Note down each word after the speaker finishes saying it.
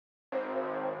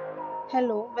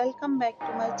Hello, welcome back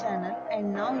to my channel,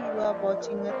 and now you are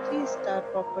watching a 3-star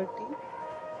property.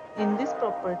 In this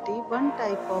property, one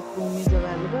type of room is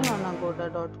available on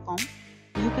agoda.com.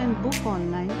 You can book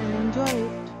online and enjoy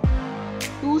it.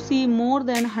 To see more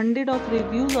than 100 of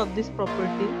reviews of this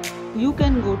property, you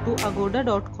can go to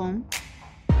agoda.com.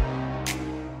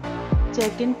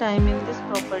 Check-in time in this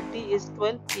property is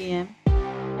 12 pm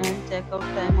and check-out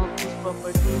time of this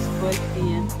property is 12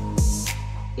 pm.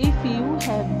 If you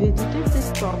have visited this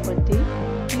property,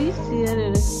 please share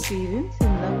your experience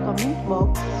in the comment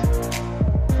box.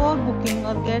 For booking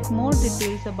or get more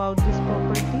details about this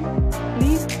property,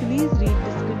 please read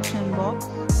description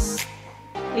box.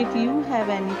 If you have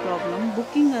any problem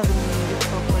booking a room in this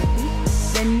property,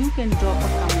 then you can drop a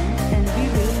comment and we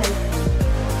will help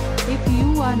you. If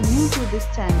you are new to this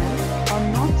channel or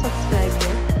not subscribed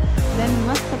yet, then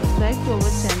must subscribe to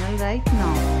our channel right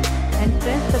now and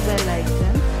press the bell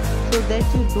icon so that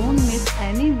you don't miss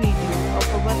any video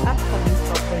of our upcoming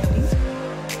property.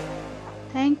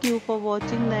 Thank you for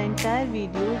watching the entire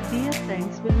video. Dear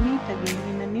friends, we'll meet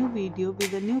again in a new video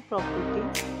with a new property.